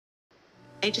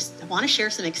just want to share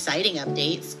some exciting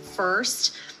updates.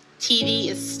 First, TV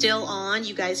is still on.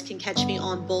 You guys can catch me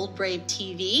on Bold Brave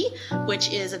TV,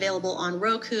 which is available on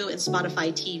Roku and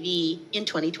Spotify TV in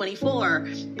 2024.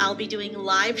 I'll be doing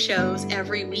live shows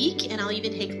every week, and I'll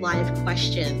even take live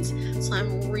questions. So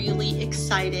I'm really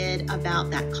excited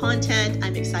about that content.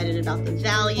 I'm excited about the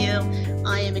value.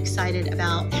 I am excited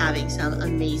about having some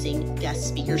amazing guest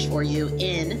speakers for you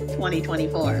in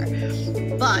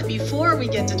 2024. But before we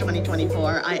get to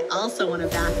 2024, I also want to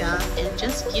back up and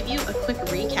just give you a quick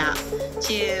recap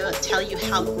to tell you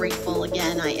how grateful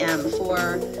again I am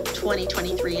for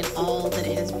 2023 and all that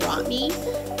it has brought me,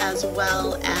 as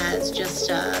well as just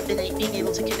being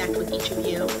able to connect with each of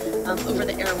you over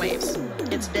the airwaves.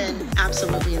 It's been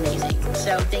absolutely amazing.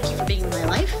 So thank you for being in my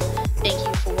life. Thank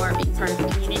you for being part of the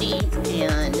community,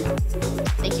 and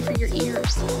thank you for your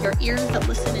ears that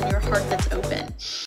listen and your heart that's open.